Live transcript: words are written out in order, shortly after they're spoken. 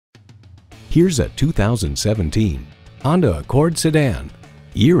Here's a 2017 Honda Accord Sedan.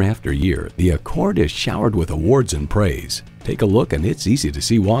 Year after year, the Accord is showered with awards and praise. Take a look and it's easy to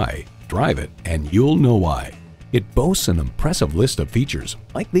see why. Drive it and you'll know why. It boasts an impressive list of features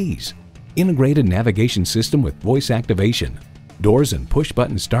like these: integrated navigation system with voice activation, doors and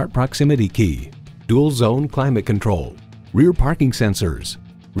push-button start proximity key, dual zone climate control, rear parking sensors,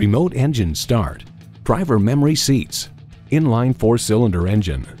 remote engine start, driver memory seats, inline 4-cylinder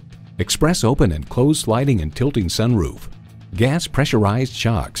engine, express open and closed sliding and tilting sunroof, gas pressurized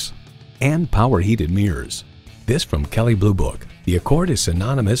shocks, and power heated mirrors. This from Kelley Blue Book. The Accord is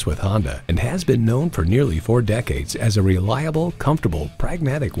synonymous with Honda and has been known for nearly 4 decades as a reliable, comfortable,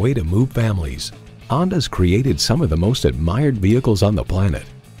 pragmatic way to move families. Honda's created some of the most admired vehicles on the planet.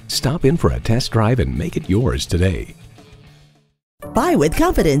 Stop in for a test drive and make it yours today. Buy with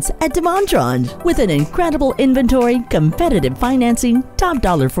confidence at DeMontrond. With an incredible inventory, competitive financing, top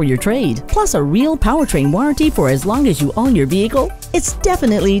dollar for your trade, plus a real powertrain warranty for as long as you own your vehicle, it's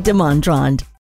definitely DeMontrond.